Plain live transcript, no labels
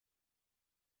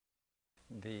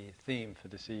the theme for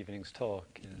this evening's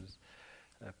talk is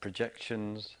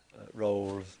projections,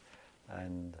 roles,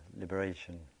 and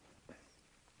liberation.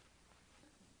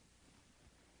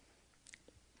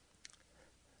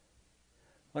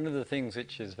 One of the things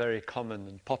which is very common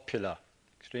and popular,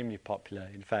 extremely popular,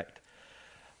 in fact,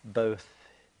 both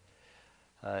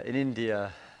in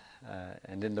India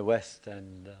and in the West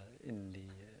and in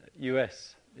the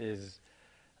US, is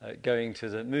going to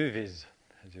the movies,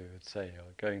 as you would say, or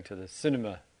going to the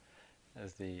cinema,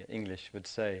 as the English would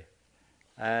say.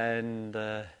 And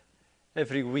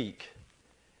every week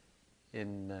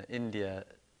in India,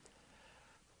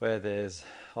 where there's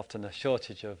often a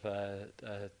shortage of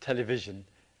television,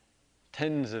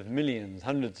 tens of millions,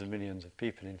 hundreds of millions of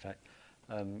people, in fact,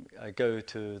 go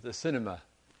to the cinema.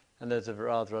 And there's a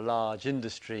rather large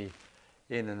industry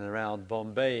in and around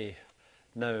Bombay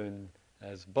known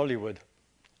as Bollywood.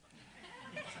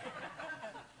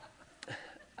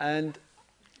 And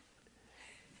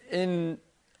in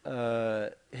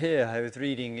here, I was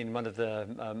reading in one of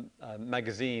the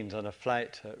magazines on a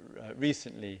flight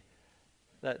recently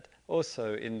that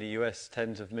also in the US,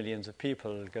 tens of millions of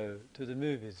people go to the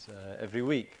movies every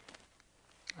week.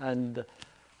 And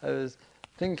I was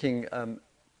thinking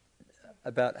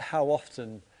about how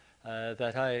often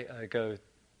that I go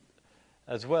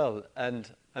as well. And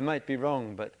I might be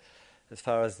wrong, but as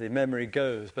far as the memory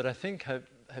goes, but I think I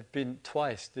have been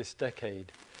twice this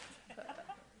decade.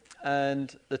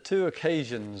 And the two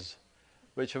occasions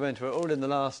which I went were all in the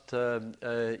last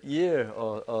year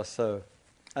or so.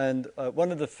 And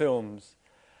one of the films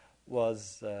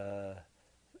was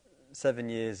 7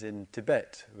 Years in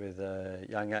Tibet with a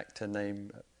young actor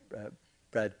named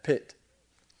Brad Pitt.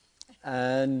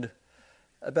 And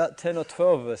about 10 or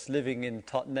 12 of us living in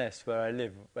Titmuss, where I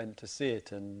live, went to see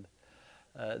it. And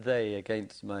they,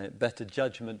 against my better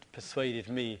judgment, persuaded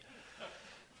me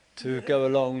to go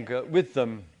along with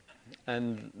them.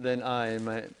 And then I, in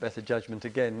my better judgment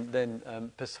again,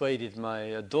 then persuaded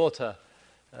my daughter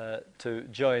to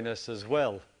join us as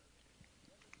well.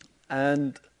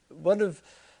 And one of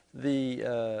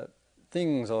the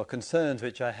things or concerns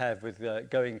which I have with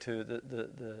going to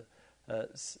the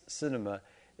cinema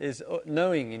is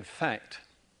knowing, in fact,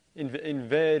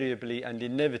 invariably and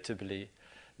inevitably,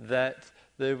 that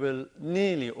there will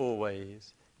nearly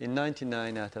always, in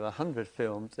 99 out of 100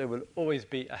 films, there will always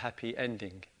be a happy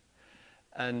ending.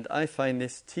 And I find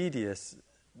this tedious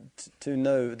to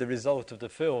know the result of the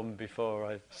film before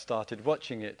I've started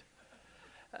watching it.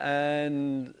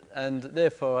 And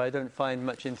therefore I don't find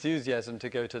much enthusiasm to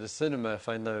go to the cinema if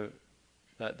I know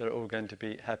that they're all going to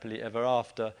be happily ever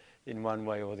after in one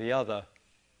way or the other.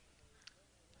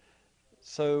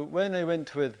 So when I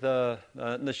went with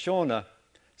Nashona,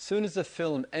 as soon as the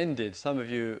film ended, some of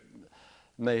you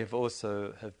may have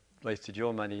also have wasted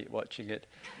your money watching it,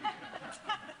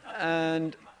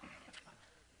 and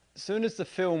as soon as the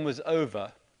film was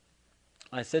over,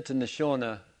 I said to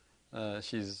Nashona,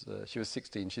 she was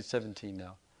 16, she's 17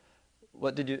 now,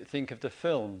 what did you think of the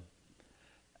film?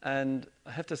 And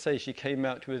I have to say she came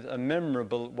out with a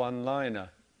memorable one-liner.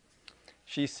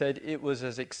 She said it was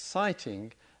as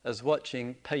exciting as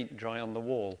watching paint dry on the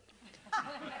wall.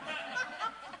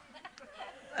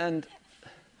 And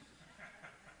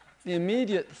the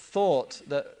immediate thought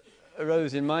that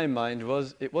arose in my mind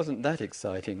was it wasn't that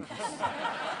exciting.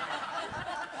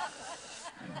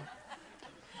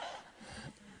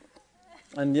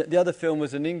 And the other film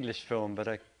was an English film, but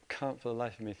I can't for the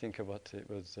life of me think of what it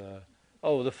was.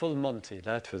 The Full Monty,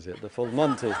 that was it, The Full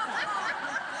Monty.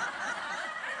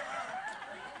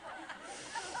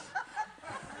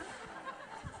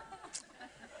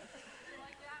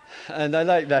 And I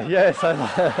like that, yes.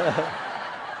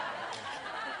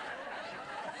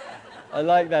 I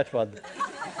like that one.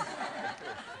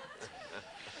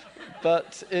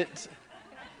 But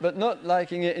not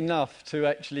liking it enough to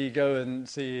actually go and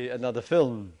see another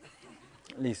film,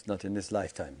 at least not in this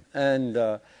lifetime. And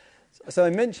so I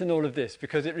mention all of this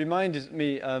because it reminds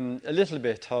me a little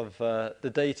bit of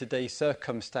the day-to-day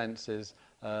circumstances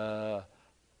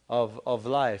of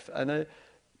life. And I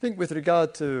think with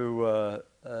regard to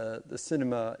the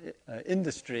cinema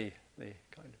industry,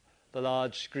 the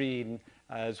large screen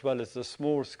as well as the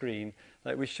small screen,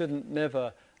 that we shouldn't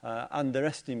never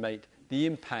underestimate the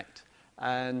impact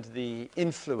and the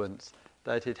influence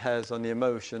that it has on the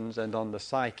emotions and on the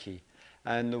psyche,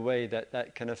 and the way that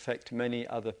that can affect many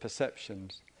other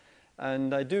perceptions.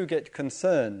 And I do get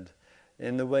concerned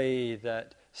in the way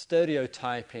that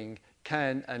stereotyping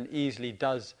can and easily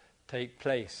does take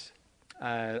place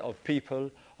of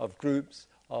people, of groups,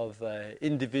 of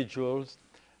individuals,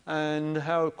 and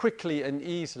how quickly and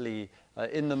easily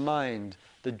in the mind,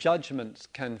 the judgments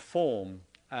can form,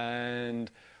 and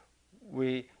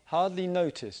we hardly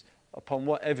notice upon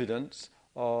what evidence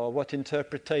or what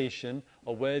interpretation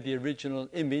or where the original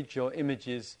image or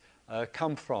images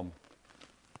come from.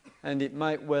 And it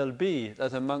might well be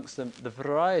that amongst the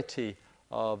variety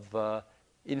of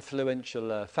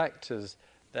influential factors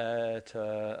that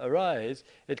arise,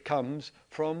 it comes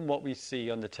from what we see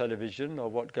on the television or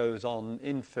what goes on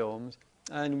in films,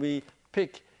 and we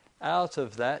pick out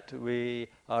of that. We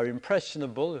are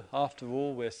impressionable. After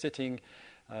all, we're sitting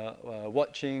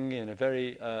watching in a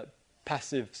very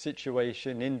passive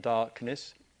situation in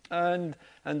darkness and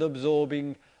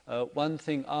absorbing one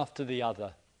thing after the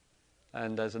other.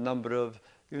 And there's a number of,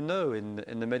 in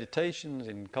the meditations,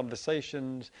 in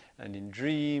conversations and in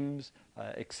dreams,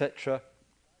 etc.,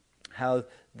 how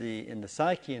in the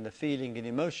psyche and the feeling and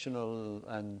emotional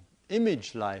and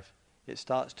image life, it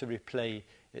starts to replay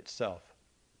itself.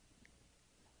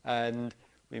 And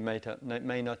we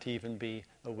may not even be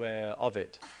aware of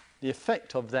it. The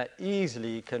effect of that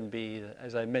easily can be,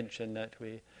 as I mentioned, that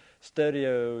we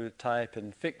stereotype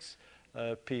and fix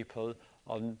people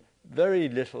on very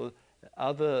little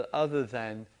other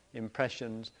than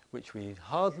impressions which we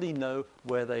hardly know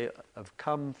where they have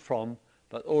come from,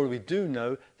 but all we do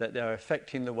know that they are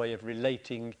affecting the way of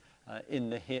relating in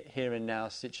the here and now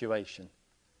situation.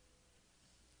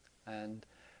 And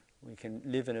we can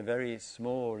live in a very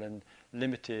small and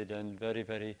limited and very,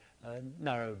 very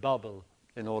narrow bubble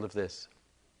in all of this.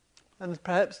 And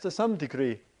perhaps to some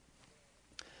degree,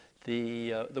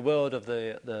 the world of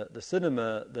the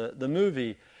cinema, the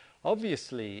movie,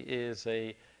 obviously is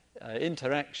a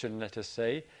interaction, let us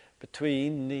say,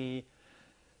 between the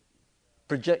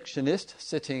projectionist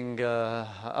sitting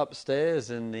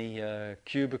upstairs in the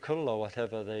cubicle or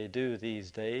whatever they do these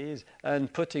days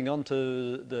and putting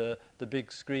onto the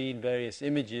big screen various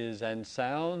images and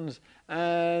sounds,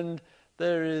 and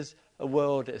there is a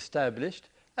world established,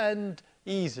 and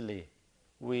easily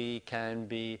we can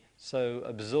be so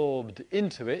absorbed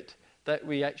into it that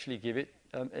we actually give it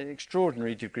an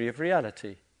extraordinary degree of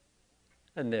reality.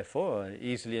 And therefore,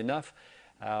 easily enough,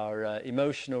 our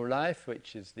emotional life,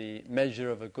 which is the measure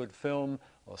of a good film,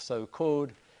 or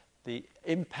so-called, the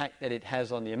impact that it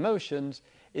has on the emotions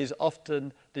is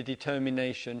often the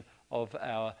determination of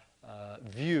our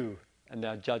view and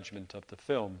our judgment of the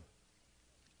film.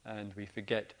 And we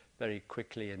forget very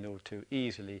quickly and all too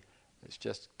easily it's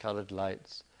just coloured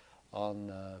lights on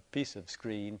a piece of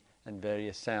screen and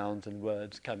various sounds and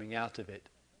words coming out of it.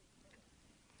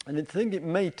 And I think it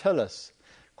may tell us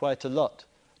quite a lot,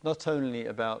 not only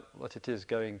about what it is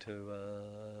going to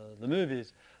the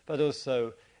movies, but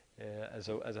also as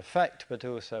a fact, but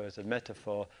also as a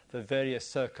metaphor for various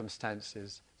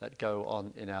circumstances that go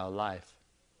on in our life.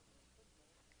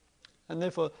 And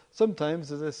therefore,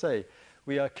 sometimes, as I say,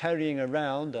 we are carrying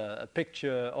around a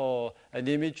picture or an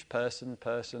image,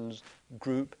 persons,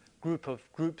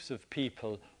 groups of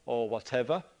people or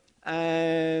whatever,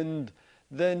 and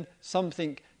then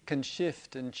something can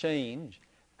shift and change,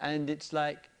 and it's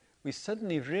like we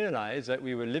suddenly realize that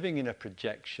we were living in a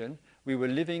projection, we were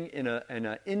living in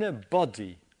an inner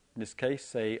body, in this case,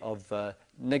 say, of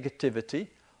negativity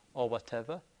or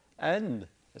whatever, and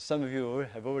as some of you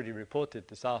have already reported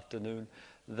this afternoon,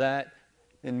 that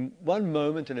in one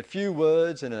moment, in a few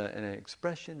words, in an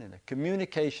expression, in a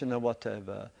communication or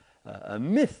whatever, a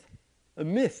myth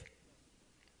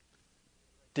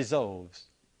dissolves.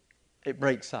 It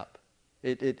breaks up.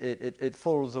 It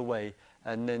falls away.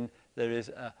 And then there is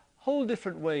a whole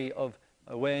different way of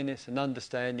awareness and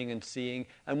understanding and seeing.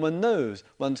 And one knows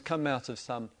one's come out of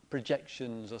some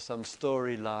projections or some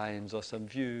storylines or some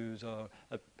views or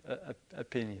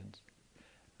opinions.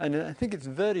 And I think it's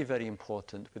very, very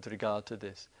important with regard to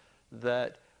this,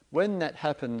 that when that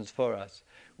happens for us,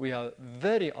 we are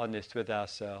very honest with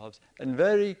ourselves and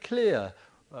very clear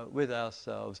with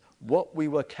ourselves what we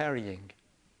were carrying.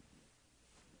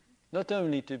 Not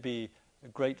only to be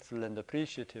grateful and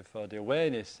appreciative for the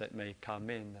awareness that may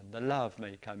come in, and the love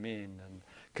may come in, and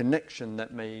connection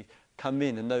that may come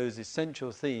in, and those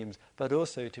essential themes, but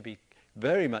also to be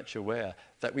very much aware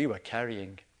that we were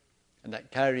carrying, and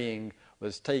that carrying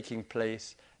was taking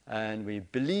place, and we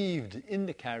believed in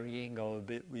the carrying, or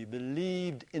we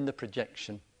believed in the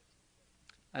projection,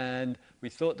 and we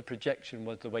thought the projection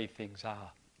was the way things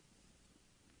are.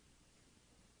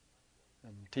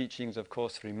 And teachings, of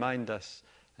course, remind us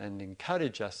and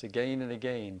encourage us again and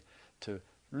again to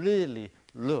really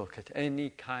look at any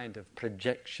kind of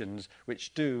projections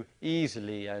which do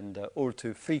easily and all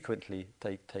too frequently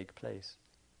take place.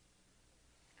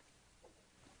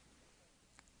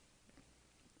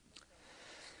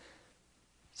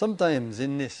 Sometimes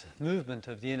in this movement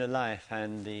of the inner life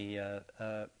and the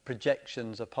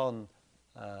projections upon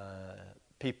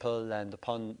people and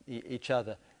upon each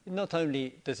other, not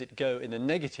only does it go in a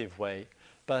negative way,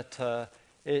 but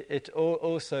it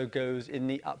also goes in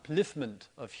the upliftment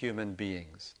of human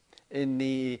beings, in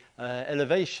the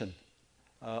elevation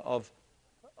of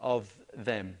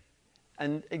them.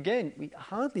 And again, we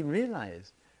hardly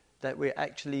realize that we're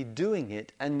actually doing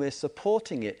it and we're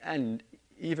supporting it, and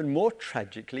even more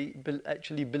tragically,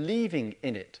 actually believing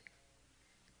in it.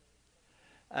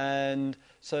 And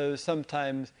so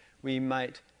sometimes we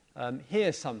might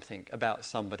hear something about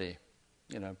somebody.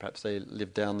 You know, perhaps they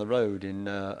live down the road in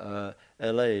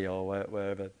LA or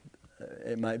wherever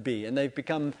it might be, and they've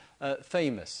become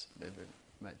famous. They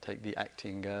might take the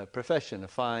acting profession, a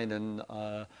fine and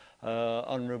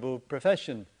honourable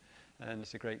profession, and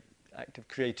it's a great act of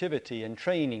creativity and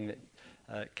training that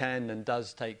can and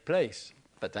does take place.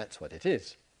 But that's what it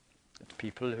is. It's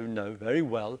people who know very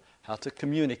well how to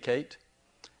communicate,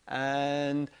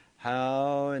 and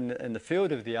how in the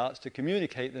field of the arts to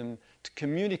communicate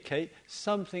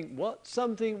something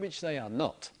which they are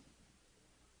not.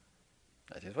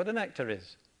 That is what an actor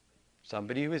is.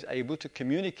 Somebody who is able to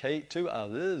communicate to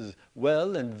others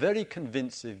well and very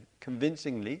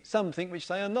convincingly something which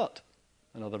they are not.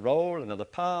 Another role, another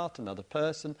part, another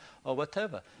person, or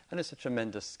whatever. And it's a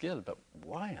tremendous skill, but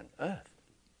why on earth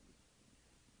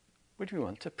would we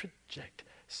want to project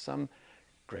some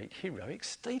great heroic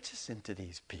status into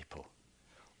these people?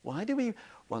 Why do we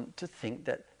want to think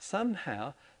that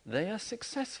somehow they are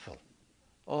successful,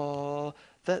 or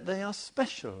that they are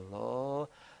special, or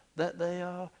that they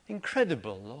are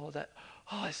incredible, or that,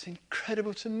 oh, it's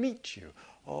incredible to meet you,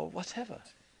 or whatever?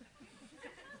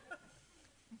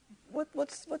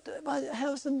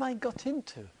 How's the mind got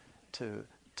into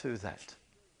that?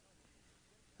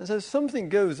 And so something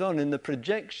goes on in the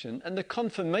projection, and the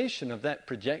confirmation of that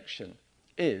projection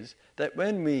is that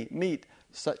when we meet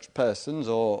such persons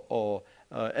or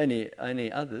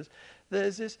any others,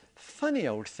 there's this funny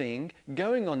old thing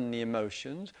going on in the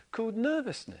emotions called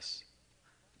nervousness.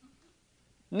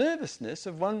 Nervousness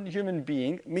of one human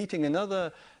being meeting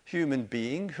another human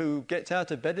being who gets out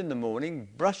of bed in the morning,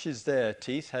 brushes their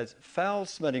teeth, has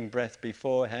foul-smelling breath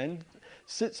beforehand,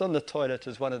 sits on the toilet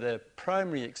as one of their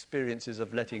primary experiences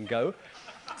of letting go,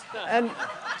 and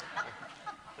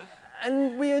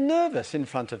we are nervous in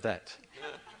front of that.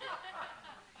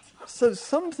 So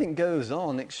something goes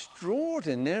on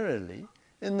extraordinarily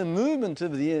in the movement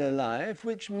of the inner life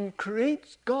which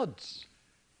creates gods.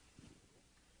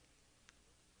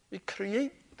 We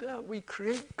create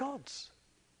gods.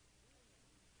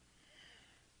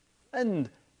 And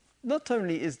not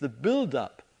only is the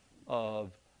build-up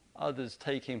of others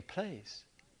taking place,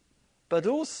 but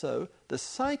also the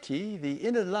psyche, the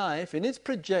inner life, in its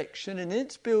projection, in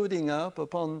its building up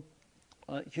upon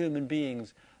human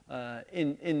beings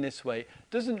in this way,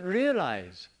 doesn't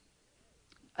realize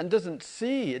and doesn't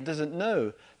see and doesn't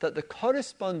know that the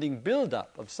corresponding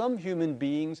build-up of some human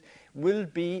beings will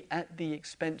be at the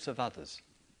expense of others.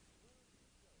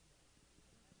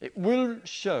 It will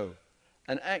show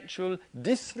an actual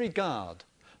disregard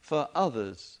for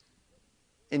others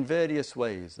in various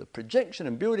ways. The projection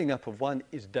and building up of one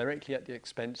is directly at the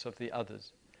expense of the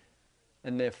others.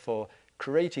 And therefore,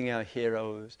 creating our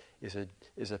heroes is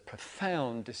a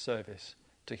profound disservice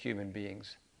to human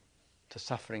beings, to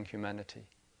suffering humanity.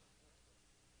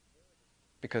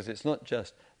 Because it's not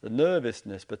just the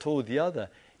nervousness, but all the other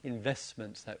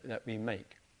investments that we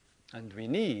make. And we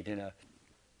need in a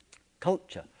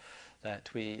culture that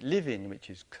we live in, which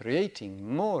is creating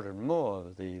more and more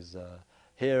of these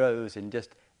heroes in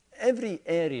just every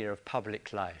area of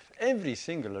public life, every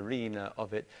single arena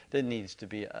of it. There needs to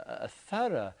be a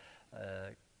thorough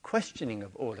questioning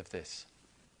of all of this.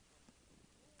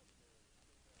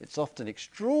 It's often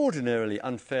extraordinarily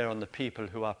unfair on the people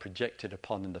who are projected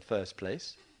upon in the first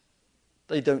place.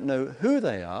 They don't know who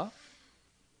they are,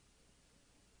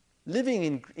 living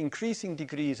in increasing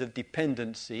degrees of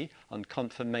dependency on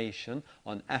confirmation,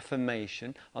 on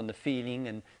affirmation, on the feeling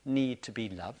and need to be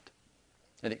loved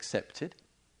and accepted,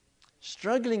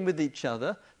 struggling with each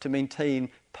other to maintain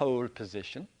pole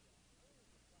position,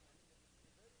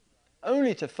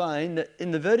 only to find that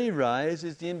in the very rise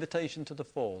is the invitation to the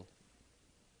fall,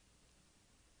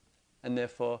 and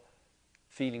therefore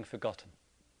feeling forgotten.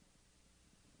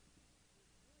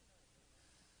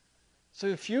 So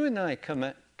if you and I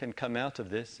can come out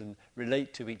of this and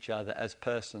relate to each other as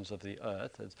persons of the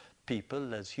earth, as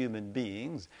people, as human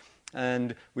beings,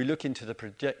 and we look into the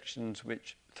projections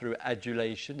which through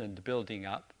adulation and building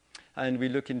up, and we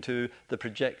look into the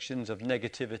projections of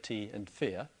negativity and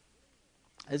fear,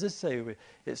 As I say,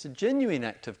 it's a genuine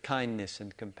act of kindness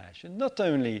and compassion, not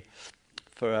only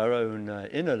for our own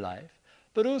inner life,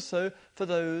 but also for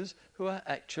those who are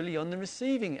actually on the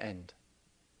receiving end.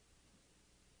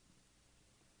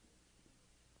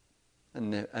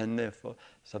 And therefore,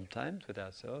 sometimes with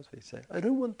ourselves we say, I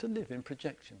don't want to live in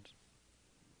projections.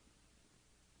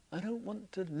 I don't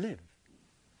want to live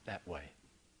that way.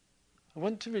 I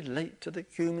want to relate to the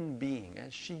human being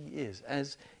as she is,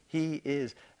 as he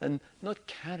is, and not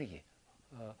carry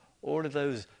all of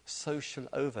those social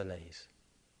overlays.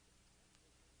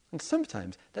 And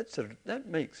sometimes that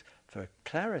makes for a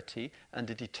clarity and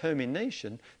a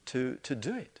determination to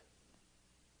do it.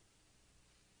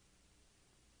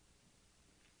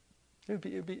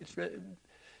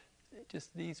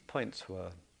 Just these points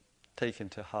were taken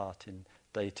to heart in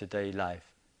day-to-day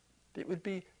life. It would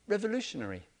be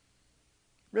revolutionary.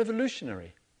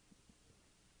 Revolutionary.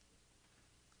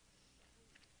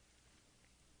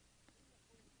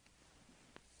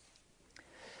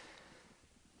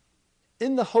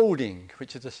 In the holding,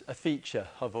 which is a feature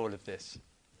of all of this,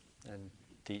 and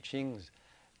teachings,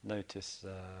 notice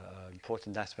an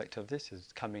important aspect of this is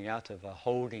coming out of a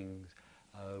holding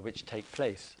which take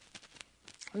place.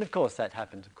 And of course that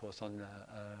happens, on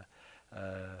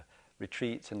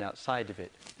retreats and outside of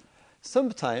it.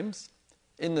 Sometimes,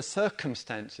 in the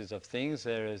circumstances of things,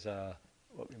 there is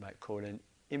what we might call an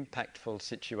impactful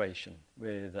situation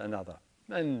with another,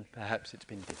 and perhaps it's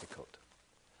been difficult.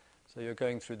 So you're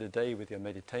going through the day with your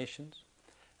meditations,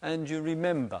 and you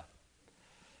remember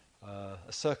a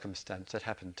circumstance that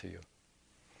happened to you.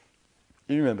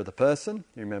 You remember the person,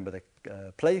 you remember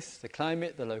the place, the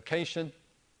climate, the location,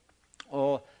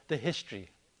 or the history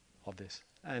of this.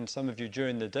 And some of you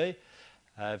during the day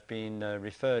have been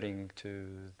referring to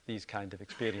these kind of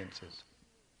experiences.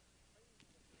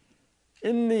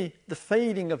 In the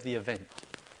fading of the event,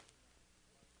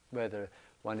 whether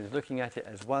one is looking at it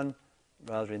as one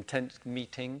rather intense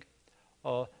meeting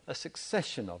or a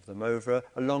succession of them over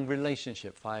a long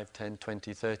relationship, 5, 10,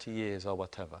 20, 30 years or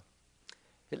whatever,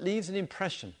 it leaves an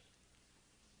impression.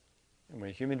 And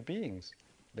we're human beings.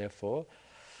 Therefore,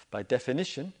 by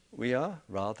definition, we are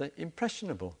rather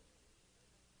impressionable.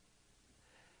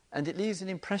 And it leaves an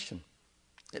impression.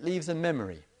 It leaves a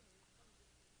memory.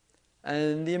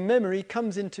 And the memory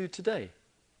comes into today.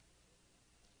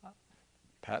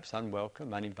 Perhaps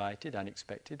unwelcome, uninvited,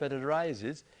 unexpected, but it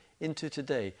arises into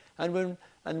today. And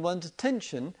one's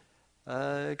attention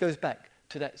goes back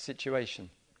to that situation.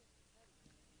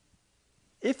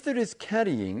 If there is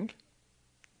carrying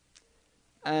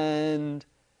and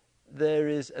there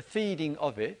is a feeding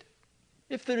of it,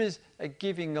 if there is a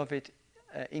giving of it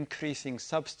increasing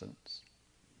substance,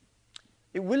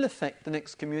 it will affect the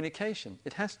next communication.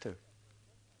 It has to.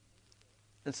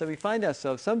 And so we find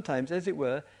ourselves sometimes, as it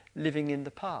were, living in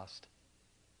the past.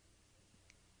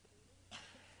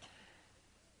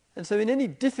 And so in any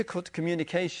difficult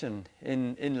communication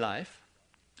in life,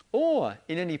 or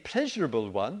in any pleasurable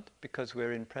one, because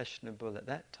we're impressionable at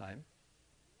that time,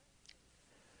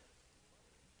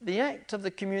 the act of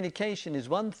the communication is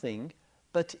one thing,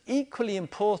 but equally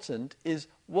important is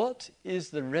what is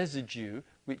the residue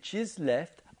which is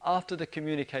left after the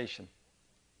communication.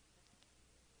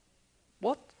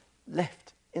 What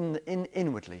left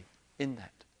inwardly in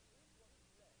that?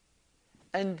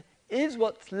 And is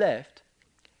what's left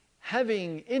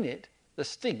having in it the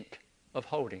stink of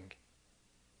holding?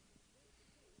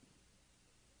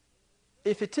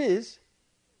 If it is,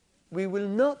 we will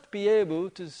not be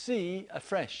able to see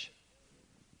afresh.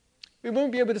 We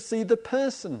won't be able to see the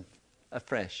person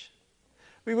afresh.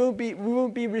 We won't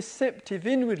be receptive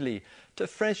inwardly to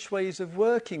fresh ways of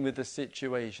working with the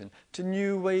situation, to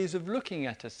new ways of looking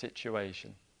at a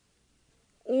situation.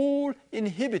 All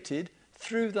inhibited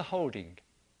through the holding.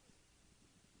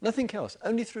 Nothing else,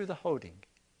 only through the holding.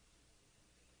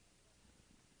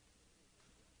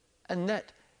 And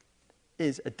that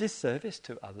is a disservice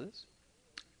to others,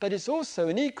 but it's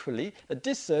also equally a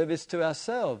disservice to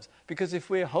ourselves, because if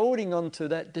we're holding on to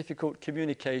that difficult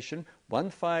communication,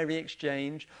 one fiery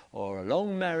exchange or a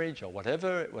long marriage or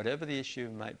whatever the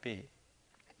issue might be,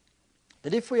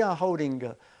 that if we are holding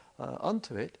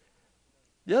onto it,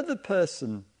 the other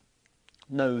person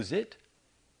knows it,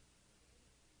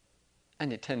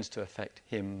 and it tends to affect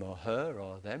him or her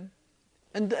or them,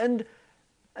 and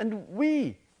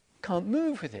we can't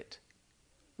move with it.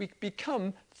 We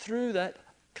become, through that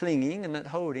clinging and that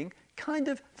holding, kind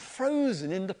of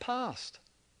frozen in the past.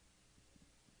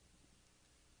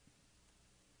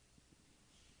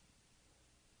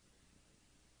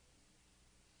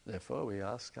 Therefore, we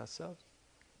ask ourselves,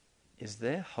 is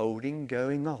there holding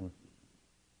going on?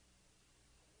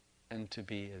 and to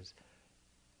be as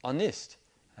honest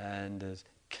and as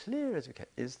clear as we can.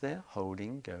 Is there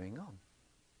holding going on?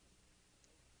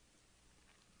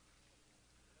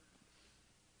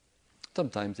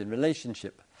 Sometimes in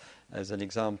relationship, as an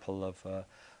example of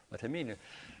what I mean, a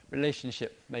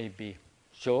relationship may be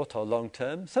short or long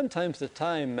term. Sometimes the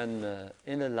time and the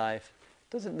inner life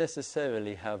doesn't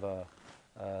necessarily have a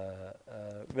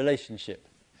relationship,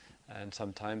 and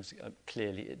sometimes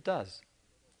clearly it does.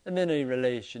 And then a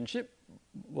relationship,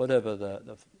 whatever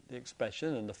the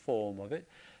expression and the form of it,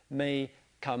 may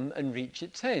come and reach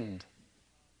its end.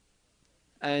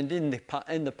 And in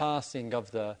the passing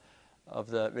of the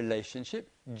relationship,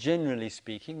 generally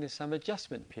speaking, there's some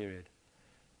adjustment period.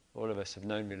 All of us have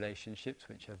known relationships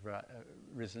which have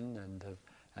risen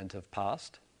and have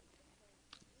passed.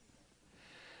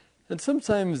 And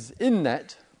sometimes in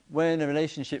that, when a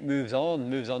relationship moves on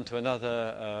to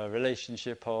another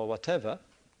relationship or whatever,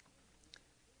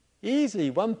 easily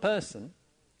one person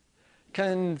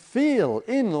can feel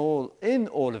in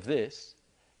all of this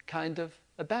kind of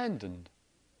abandoned,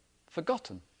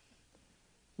 forgotten,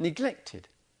 neglected,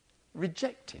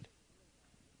 rejected.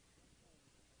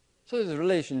 So there's a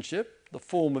relationship, the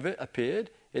form of it appeared,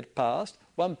 it passed.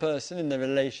 One person in the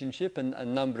relationship, and a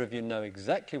number of you know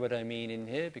exactly what I mean in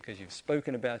here because you've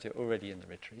spoken about it already in the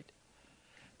retreat.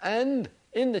 And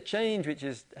in the change which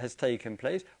has taken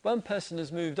place, one person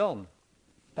has moved on.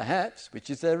 Perhaps, which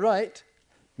is their right,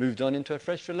 moved on into a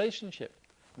fresh relationship,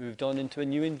 moved on into a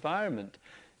new environment,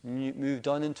 moved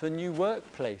on into a new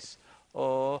workplace,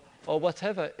 or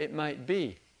whatever it might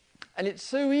be. And it's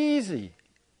so easy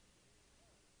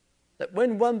that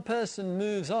when one person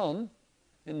moves on,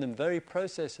 in the very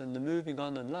process and the moving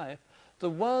on in life, the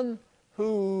one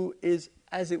who is,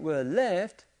 as it were,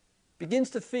 left, begins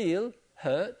to feel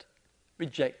hurt,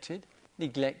 rejected,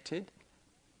 neglected,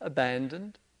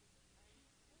 abandoned.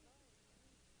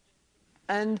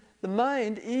 And the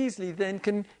mind easily then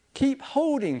can keep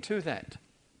holding to that.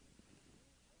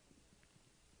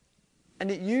 And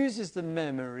it uses the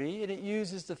memory, and it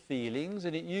uses the feelings,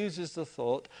 and it uses the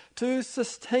thought to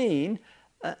sustain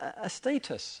a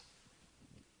status.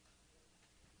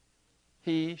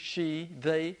 He, she,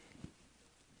 they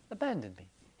abandoned me.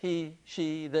 He,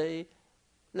 she, they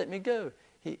let me go.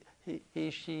 He,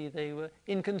 she, they were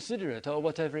inconsiderate, or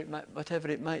whatever it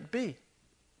might be.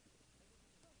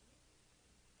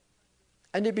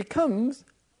 And it becomes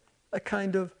a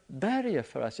kind of barrier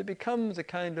for us. It becomes a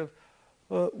kind of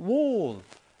wall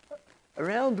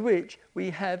around which we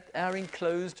have our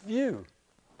enclosed view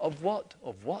of what?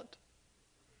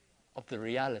 Of the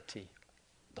reality.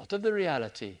 Not of the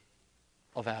reality,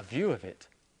 of our view of it.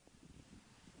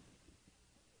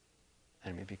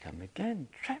 And we become again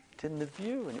trapped in the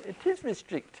view, and it is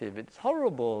restrictive, it's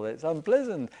horrible, it's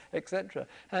unpleasant, etc.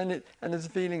 And there's a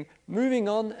feeling moving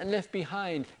on and left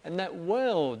behind, and that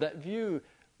world, that view,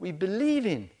 we believe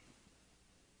in.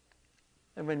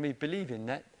 And when we believe in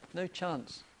that, no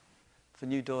chance for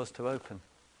new doors to open.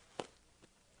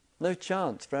 No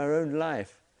chance for our own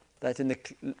life that in the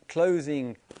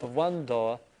closing of one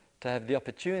door to have the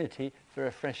opportunity for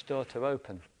a fresh door to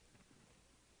open.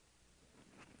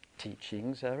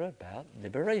 Teachings are about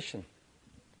liberation.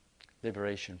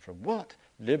 Liberation from what?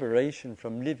 Liberation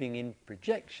from living in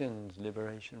projections.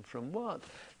 Liberation from what?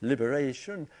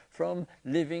 Liberation from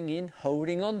living in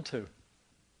holding on to.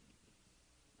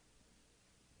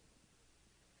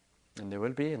 And there will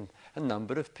be a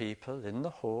number of people in the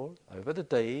hall over the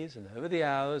days and over the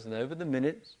hours and over the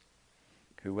minutes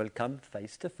who will come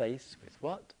face to face with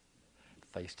what?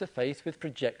 Face to face with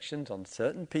projections on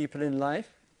certain people in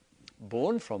life,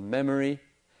 born from memory,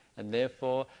 and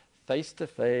therefore face to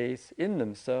face in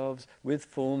themselves with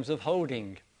forms of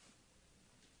holding.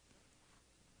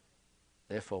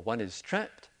 Therefore one is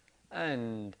trapped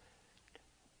and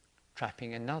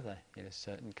trapping another in a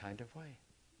certain kind of way.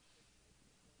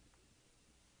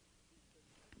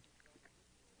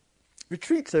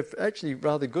 Retreats are actually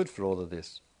rather good for all of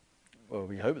this. Well,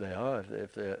 we hope they are.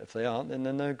 If they aren't, then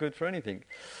they're no good for anything.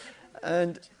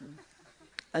 And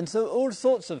so all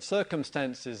sorts of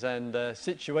circumstances and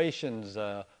situations,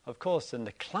 of course, in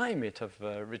the climate of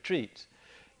retreats,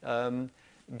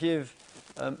 give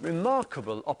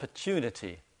remarkable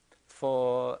opportunity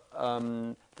for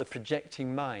the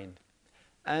projecting mind.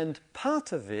 And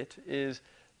part of it is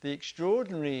the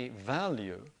extraordinary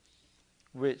value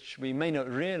which we may not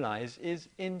realize is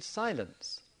in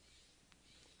silence.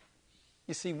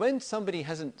 You see, when somebody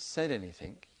hasn't said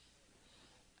anything,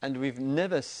 and we've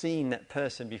never seen that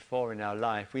person before in our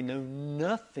life, we know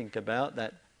nothing about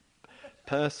that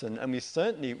person, and we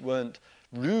certainly weren't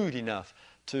rude enough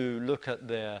to look at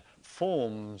their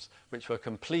forms which were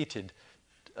completed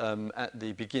at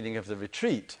the beginning of the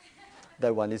retreat,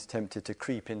 though one is tempted to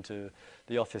creep into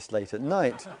the office late at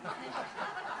night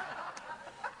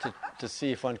to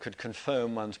see if one could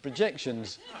confirm one's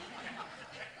projections.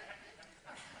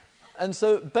 And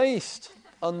so, based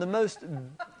on the most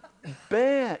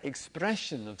bare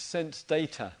expression of sense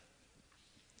data,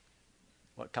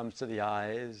 what comes to the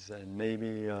eyes and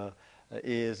maybe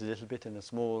ears a little bit in a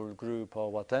small group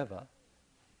or whatever,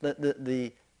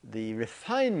 the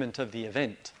refinement of the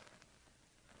event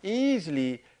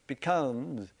easily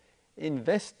becomes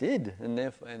invested,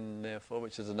 and therefore,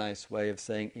 which is a nice way of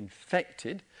saying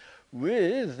infected,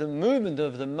 with the movement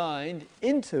of the mind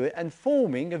into it and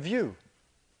forming a view.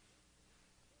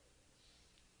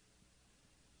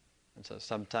 And so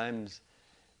sometimes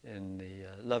in the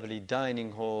lovely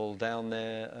dining hall down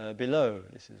there below,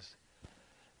 this is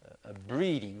a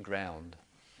breeding ground.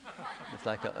 It's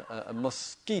like a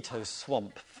mosquito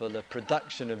swamp for the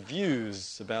production of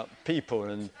views about people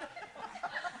and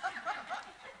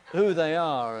who they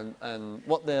are and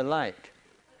what they're like.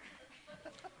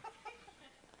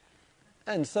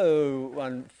 And so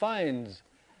one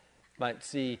might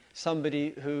see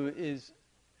somebody who is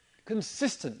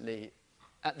consistently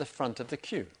at the front of the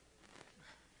queue.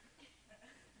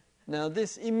 Now,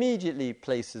 this immediately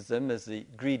places them as the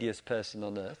greediest person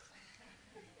on earth,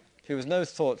 who has no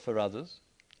thought for others,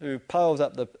 who piles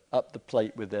up the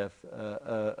plate with their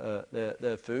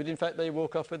food. In fact, they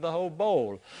walk off with the whole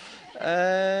bowl.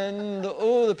 And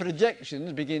all the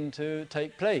projections begin to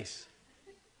take place.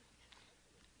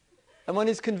 And one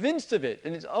is convinced of it,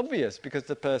 and it's obvious because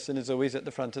the person is always at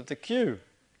the front of the queue.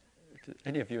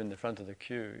 Any of you in the front of the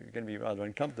queue, you're going to be rather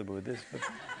uncomfortable with this, but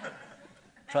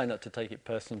try not to take it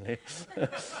personally.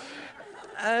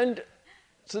 And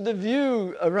so the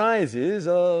view arises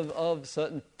of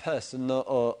certain person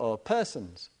or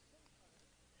persons.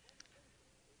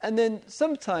 And then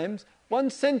sometimes one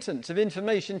sentence of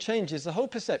information changes the whole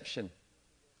perception.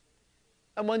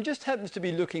 And one just happens to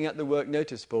be looking at the work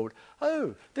notice board.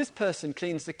 Oh, this person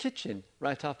cleans the kitchen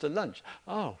right after lunch.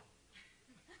 Oh,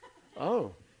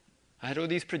 I had all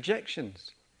these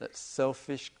projections. That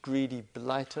selfish, greedy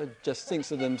blighter just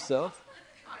thinks of themselves.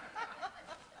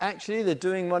 Actually, they're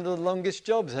doing one of the longest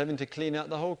jobs, having to clean out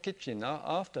the whole kitchen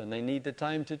after, and they need the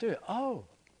time to do it. Oh.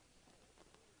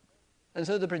 And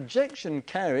so the projection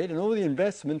carried and all the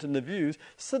investment and the views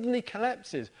suddenly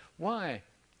collapses. Why?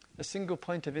 A single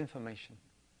point of information.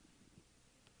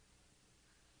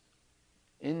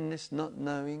 In this not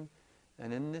knowing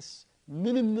and in this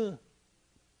minimal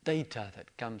data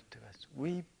that comes to us,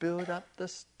 we build up the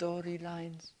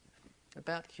storylines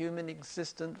about human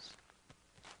existence,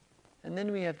 and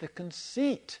then we have the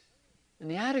conceit and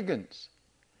the arrogance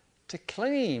to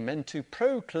claim and to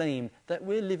proclaim that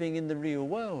we're living in the real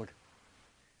world.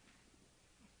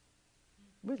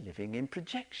 We're living in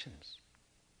projections.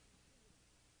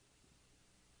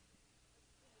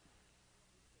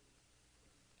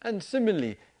 And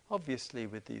similarly, obviously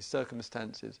with these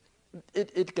circumstances,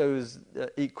 it goes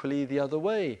equally the other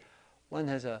way. One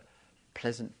has a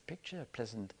pleasant picture, a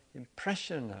pleasant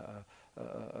impression,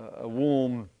 a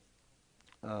warm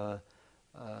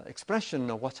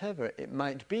expression or whatever it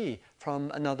might be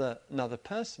from another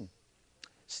person.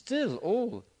 Still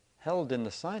all held in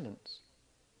the silence.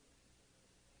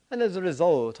 And as a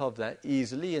result of that,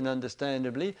 easily and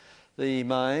understandably, the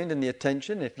mind and the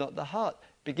attention, if not the heart,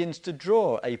 begins to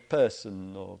draw a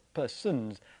person or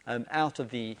persons out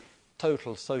of the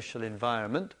total social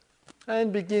environment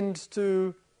and begins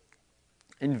to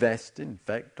invest, in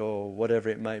fact, or whatever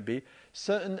it might be,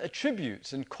 certain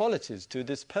attributes and qualities to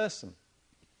this person.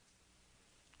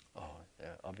 Oh,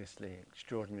 they're obviously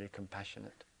extraordinarily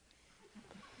compassionate.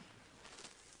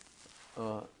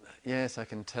 Or, yes, I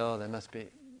can tell they must be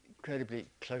incredibly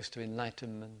close to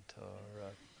enlightenment,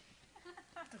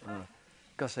 or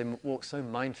gosh, they walk so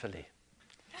mindfully,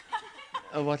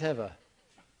 or whatever.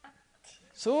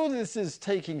 So all this is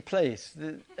taking place,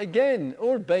 again,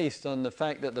 all based on the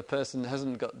fact that the person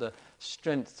hasn't got the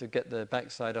strength to get the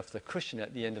backside off the cushion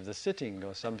at the end of the sitting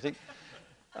or something,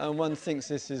 and one thinks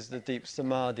this is the deep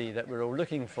samadhi that we're all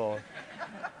looking for.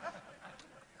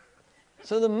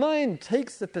 So the mind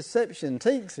takes the perception,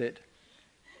 takes it,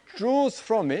 draws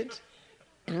from it,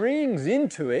 brings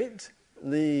into it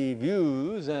the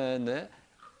views and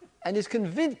is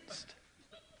convinced.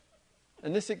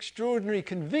 And this extraordinary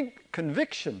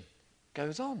conviction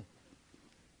goes on.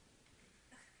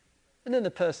 And then the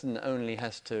person only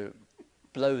has to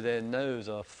blow their nose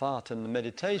or fart in the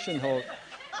meditation hall,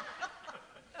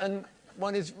 and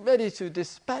one is ready to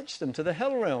dispatch them to the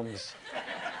hell realms.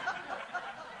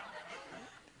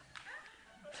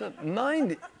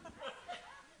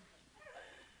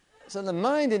 So the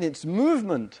mind in its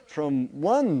movement from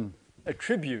one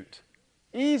attribute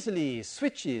easily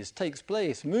switches, takes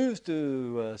place, moves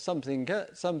to something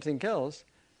else,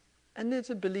 and there's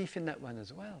a belief in that one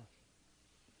as well.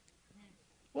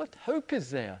 What hope is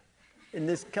there in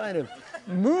this kind of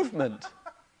movement,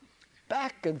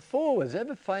 back and forwards,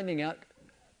 ever finding out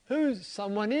who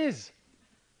someone is?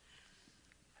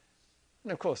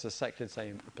 And of course, the exactly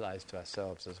same applies to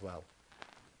ourselves as well.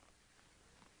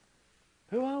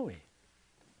 Who are we?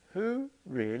 Who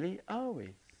really are we?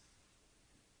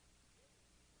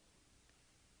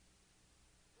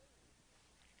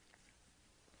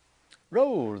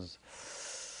 Roles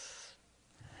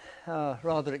are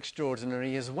rather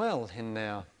extraordinary as well in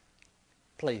their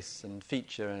place and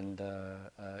feature and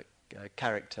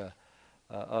character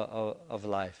of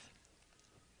life.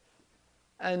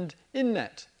 And in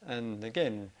that, and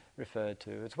again referred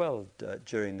to as well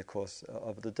during the course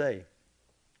of the day,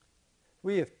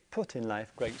 we have put in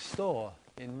life great store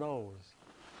in roles,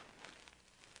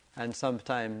 and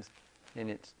sometimes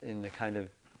in the kind of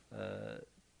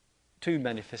two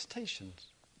manifestations.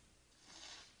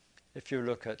 If you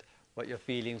look at what your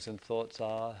feelings and thoughts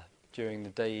are during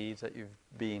the days that you've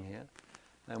been here,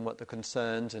 and what the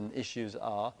concerns and issues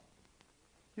are,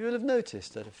 you will have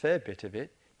noticed that a fair bit of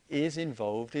it is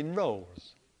involved in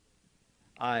roles.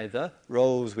 Either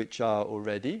roles which are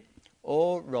already,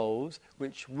 or roles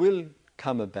which will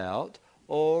come about,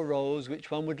 or roles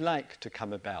which one would like to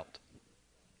come about.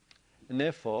 And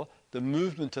therefore, the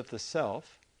movement of the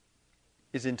self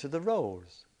is into the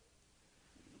roles.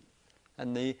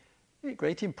 And the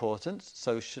great importance,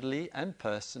 socially and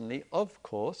personally, of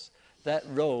course, that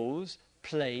roles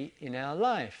play in our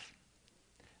life.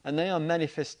 And they are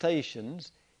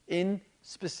manifestations in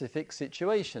specific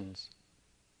situations.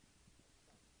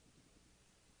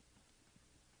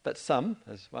 But some,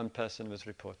 as one person was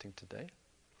reporting today,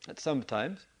 that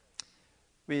sometimes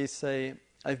we say,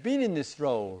 I've been in this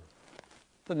role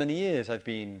for many years. I've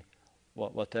been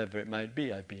whatever it might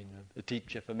be. I've been a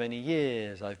teacher for many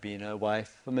years. I've been a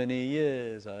wife for many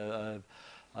years.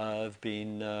 I've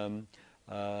been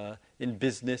in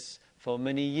business for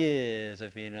many years.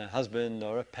 I've been a husband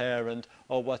or a parent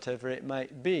or whatever it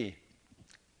might be.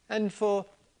 And for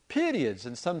periods,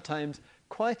 and sometimes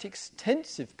quite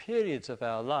extensive periods of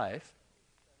our life,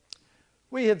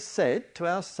 we have said to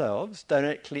ourselves,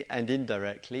 directly and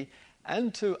indirectly,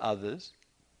 and to others,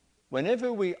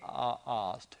 whenever we are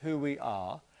asked who we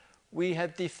are, we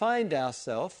have defined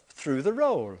ourselves through the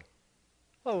role.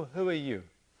 Oh, who are you?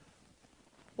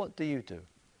 What do you do?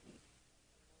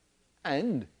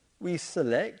 And we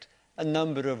select a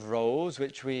number of roles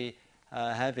which we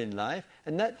have in life,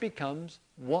 and that becomes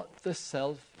what the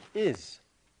self is.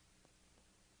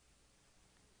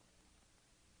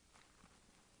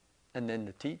 And then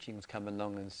the teachings come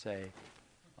along and say,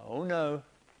 oh no,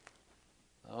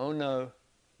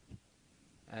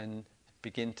 and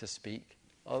begin to speak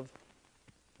of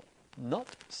not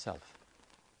self.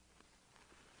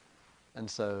 And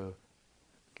so,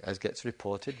 as gets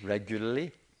reported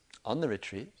regularly on the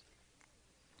retreat,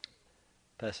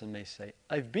 a person may say,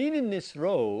 I've been in this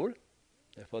role,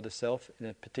 therefore the self in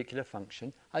a particular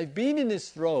function, I've been in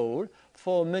this role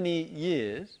for many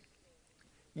years,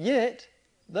 yet,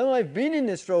 though I've been in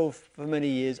this role for many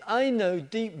years, I know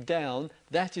deep down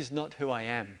that is not who I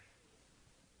am.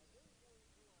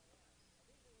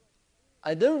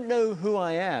 I don't know who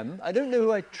I am, I don't know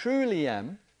who I truly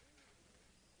am,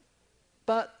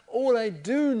 but all I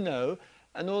do know,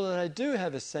 and all that I do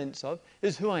have a sense of,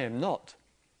 is who I am not.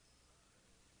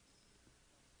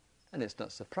 And it's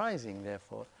not surprising,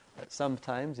 therefore, that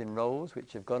sometimes in roles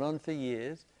which have gone on for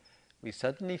years, we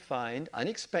suddenly find,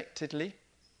 unexpectedly,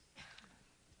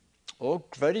 or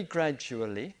very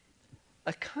gradually,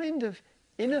 a kind of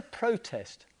inner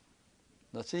protest.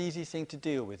 Not an easy thing to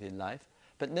deal with in life,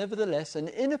 but nevertheless an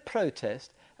inner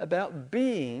protest about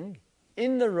being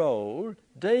in the role,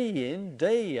 day in,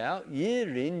 day out,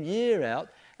 year in, year out,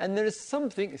 and there is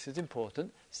something, this is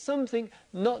important, something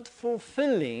not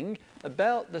fulfilling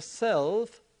about the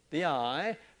self, the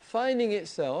I, finding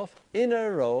itself in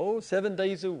a role 7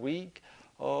 days a week,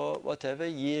 or whatever,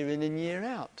 year in and year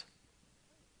out.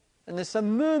 And there's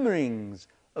some murmurings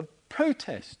of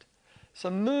protest,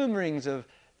 some murmurings of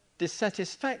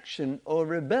dissatisfaction or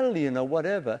rebellion or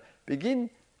whatever begin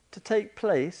to take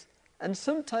place, and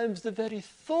sometimes the very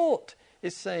thought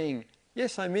is saying,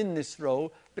 yes, I'm in this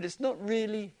role, but it's not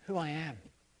really who I am.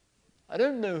 I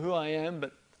don't know who I am,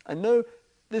 but I know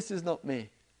this is not me.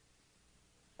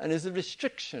 And there's a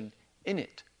restriction in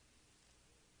it.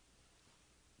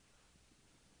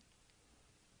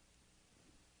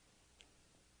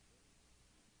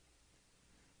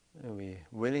 Are we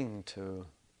willing to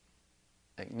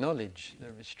acknowledge the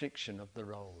restriction of the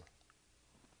role?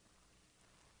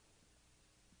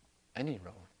 Any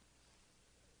role.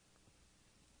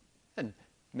 And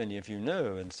many of you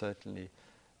know, and certainly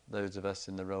those of us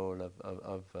in the role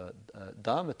of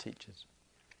Dharma teachers,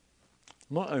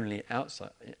 not only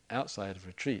outside of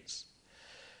retreats,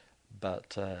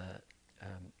 but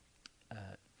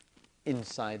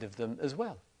inside of them as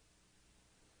well.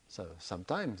 So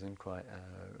sometimes, and quite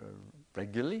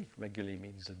regularly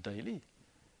means daily,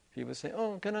 people say,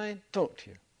 "Oh, can I talk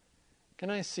to you? Can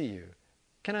I see you?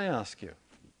 Can I ask you?"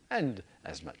 And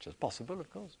as much as possible, of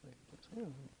course, we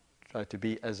try to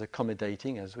be as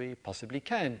accommodating as we possibly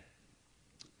can.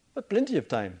 But plenty of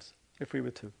times, if we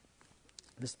were to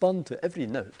respond to every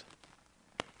note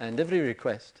and every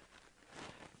request,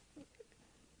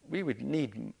 we would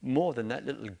need more than that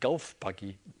little golf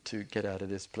buggy to get out of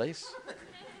this place.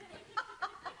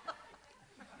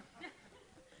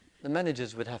 The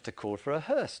managers would have to call for a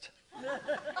hearse.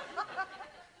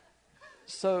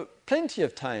 So plenty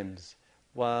of times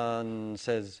one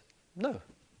says, "No,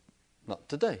 not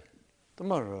today,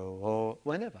 tomorrow or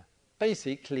whenever."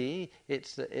 Basically,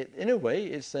 in a way,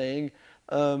 it's saying,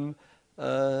 "No,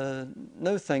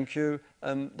 thank you,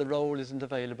 the role isn't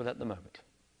available at the moment.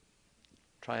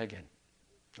 Try again,"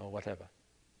 or whatever.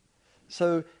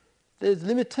 So there's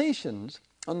limitations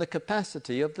on the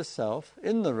capacity of the self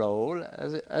in the role,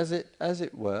 as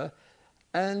it were,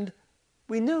 and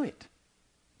we know it.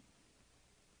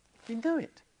 We know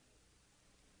it.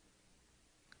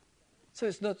 So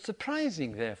it's not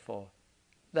surprising, therefore,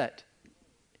 that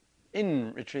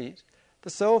in retreat, the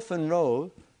self and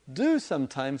role do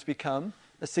sometimes become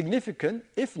a significant,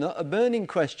 if not a burning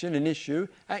question, an issue,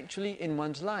 actually in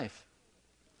one's life.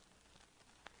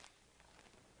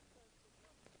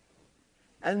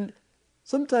 And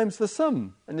sometimes for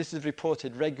some, and this is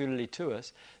reported regularly to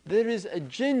us, there is a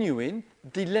genuine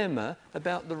dilemma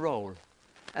about the role.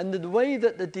 And the way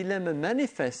that the dilemma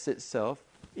manifests itself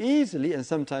easily, and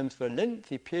sometimes for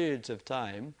lengthy periods of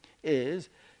time, is,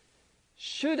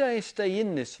 should I stay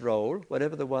in this role,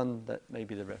 whatever the one that may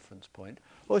be the reference point,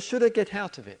 or should I get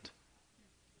out of it?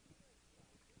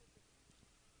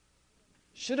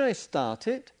 Should I start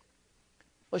it,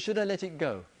 or should I let it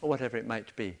go, or whatever it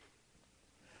might be?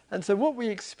 And so what we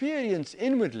experience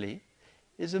inwardly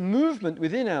is a movement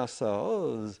within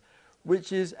ourselves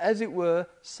which is, as it were,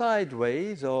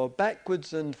 sideways or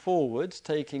backwards and forwards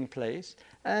taking place.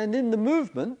 And in the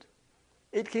movement,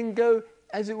 it can go,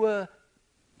 as it were,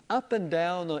 up and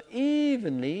down or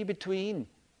evenly between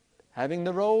having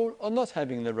the role or not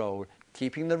having the role,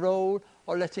 keeping the role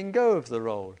or letting go of the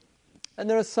role. And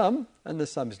there are some, and the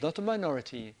some is not a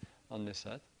minority on this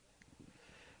earth,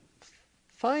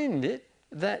 find it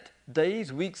that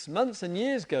days, weeks, months and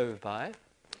years go by,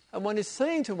 and one is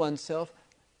saying to oneself,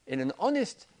 in an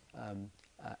honest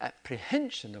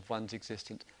apprehension of one's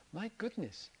existence, my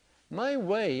goodness, my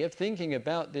way of thinking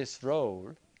about this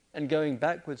role and going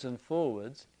backwards and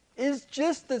forwards is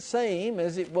just the same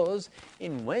as it was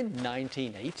in when?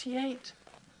 1988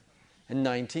 and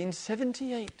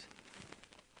 1978.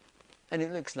 And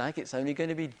it looks like it's only going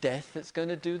to be death that's going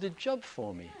to do the job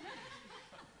for me.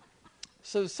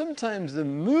 So sometimes the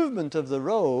movement of the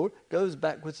role goes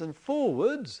backwards and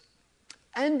forwards,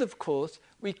 and of course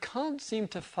we can't seem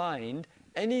to find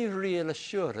any real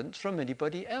assurance from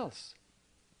anybody else.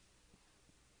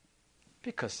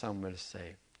 Because some will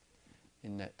say,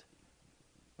 in that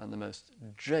one of the most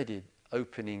dreaded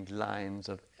opening lines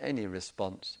of any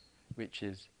response, which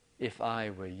is, "If I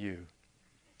were you."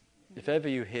 If ever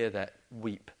you hear that,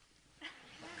 weep.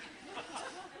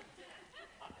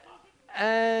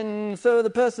 And so the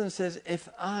person says, "If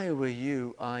I were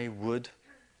you, I would."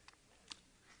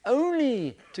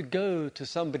 Only to go to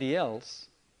somebody else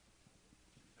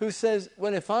who says,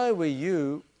 "Well, if I were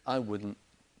you, I wouldn't."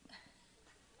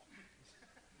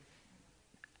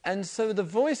 And so the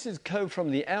voices go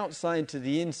from the outside to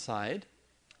the inside.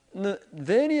 And the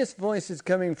various voices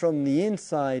coming from the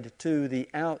inside to the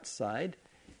outside.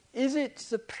 Is it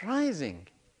surprising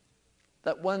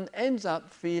that one ends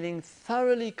up feeling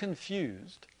thoroughly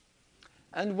confused,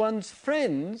 and one's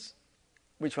friends,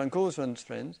 which one calls one's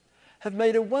friends, have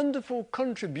made a wonderful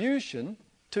contribution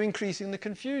to increasing the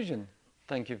confusion?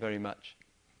 Thank you very much.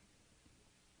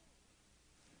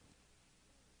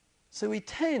 So we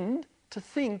tend to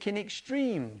think in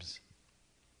extremes.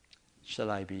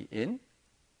 Shall I be in,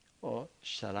 or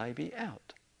shall I be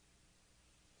out?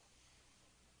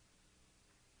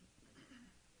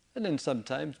 And then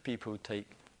sometimes people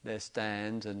take their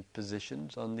stands and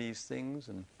positions on these things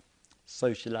and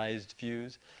socialized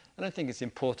views. And I think it's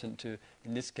important to,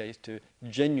 in this case, to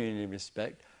genuinely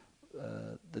respect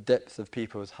the depth of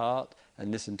people's heart and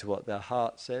listen to what their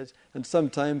heart says. And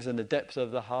sometimes in the depth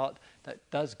of the heart, that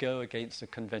does go against the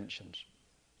conventions.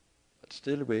 But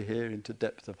still we're here into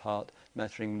depth of heart,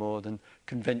 mattering more than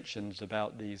conventions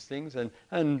about these things, and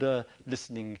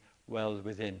listening well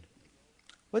within.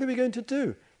 What are we going to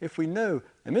do if we know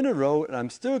I'm in a role and I'm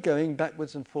still going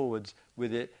backwards and forwards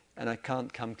with it and I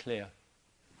can't come clear?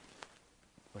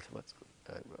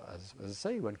 As I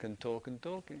say, one can talk and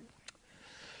talk.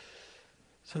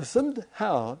 So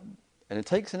somehow, and it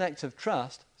takes an act of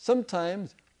trust,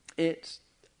 sometimes it's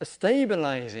a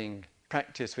stabilizing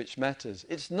practice which matters.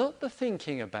 It's not the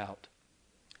thinking about.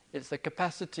 It's the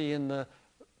capacity in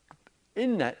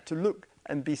that to look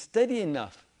and be steady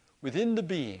enough within the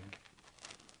being,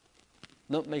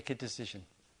 not make a decision.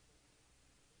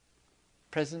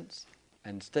 Presence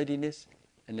and steadiness,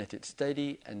 and let it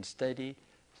steady and steady,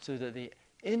 so that the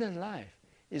inner life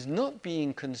is not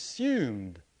being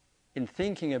consumed in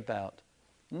thinking about,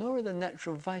 nor are the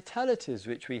natural vitalities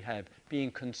which we have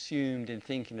being consumed in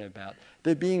thinking about.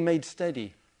 They're being made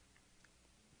steady.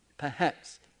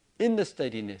 Perhaps in the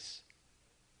steadiness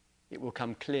it will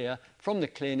come clear. From the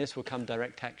clearness will come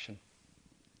direct action.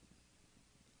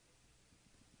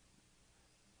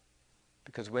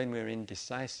 Because when we're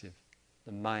indecisive,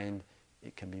 the mind,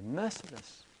 it can be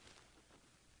merciless.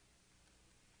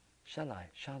 Shall I?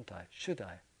 Shan't I? Should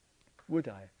I? Would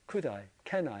I? Could I?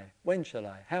 Can I? When shall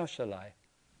I? How shall I?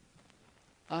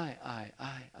 I.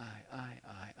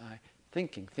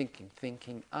 Thinking,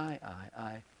 I.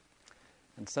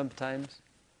 And sometimes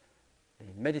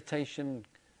the meditation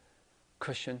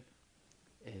cushion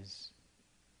is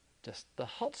just the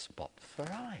hot spot for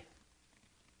I.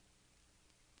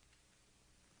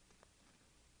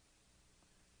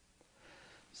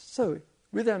 So,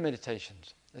 with our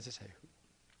meditations, as I say,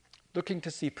 looking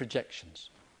to see projections,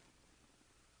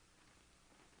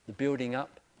 the building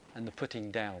up and the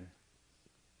putting down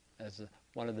as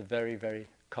one of the very, very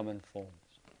common forms.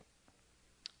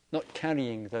 Not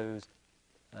carrying those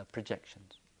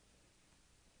projections.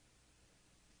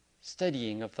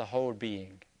 Steadying of the whole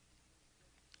being.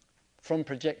 From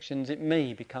projections it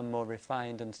may become more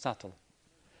refined and subtle,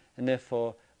 and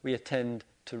therefore we attend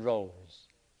to roles.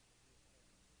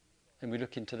 And we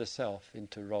look into the self,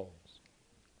 into roles.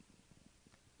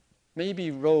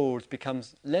 Maybe roles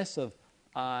becomes less of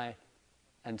I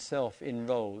and self in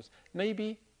roles.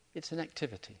 Maybe it's an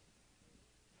activity.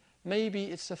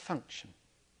 Maybe it's a function.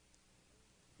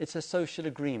 It's a social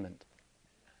agreement.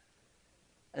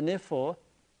 And therefore,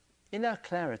 in our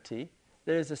clarity,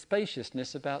 there is a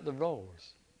spaciousness about the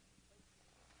roles.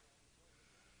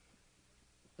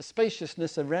 A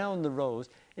spaciousness around the roles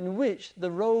in which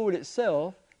the role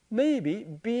itself, maybe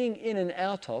being in and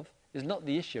out of, is not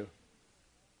the issue.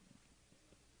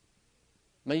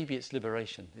 Maybe it's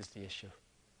liberation is the issue.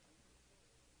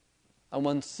 And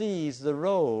one sees the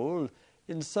role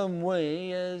in some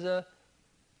way as a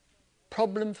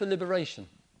problem for liberation,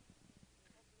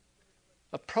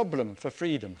 a problem for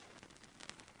freedom.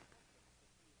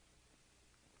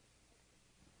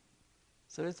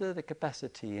 So is there the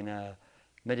capacity in our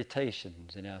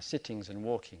meditations, in our sittings and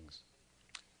walkings,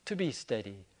 to be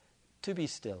steady, to be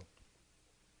still,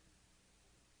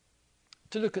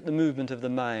 to look at the movement of the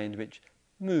mind which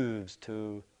moves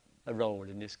to a role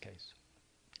in this case.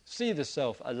 See the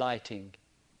self alighting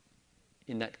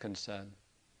in that concern.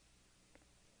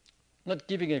 Not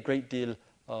giving a great deal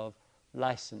of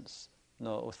license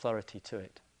nor authority to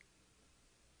it.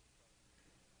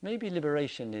 Maybe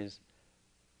liberation is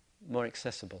more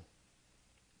accessible.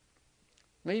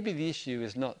 Maybe the issue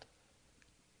is not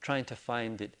trying to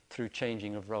find it through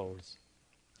changing of roles,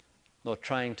 nor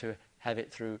trying to have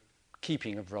it through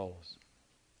keeping of roles.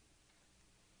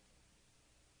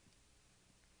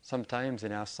 Sometimes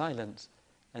in our silence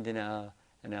and in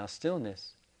our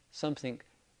stillness, something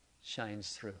shines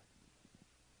through.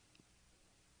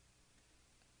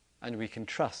 And we can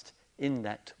trust in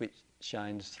that which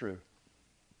shines through.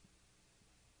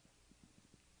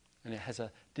 And it has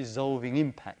a dissolving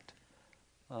impact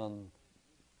on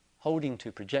holding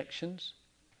to projections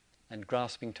and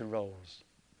grasping to roles.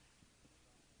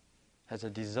 Has a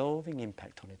dissolving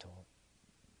impact on it all.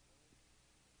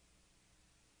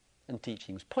 And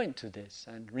teachings point to this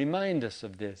and remind us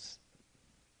of this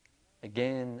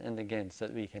again and again, so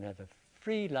that we can have a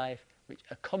free life which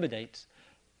accommodates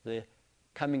the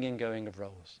coming and going of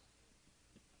roles.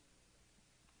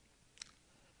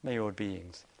 May all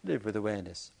beings live with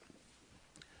awareness.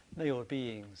 May all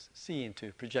beings see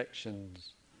into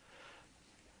projections.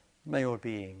 May all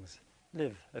beings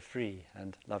live a free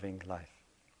and loving life.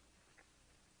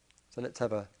 So let's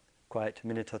have a quiet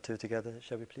minute or two together,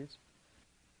 shall we please?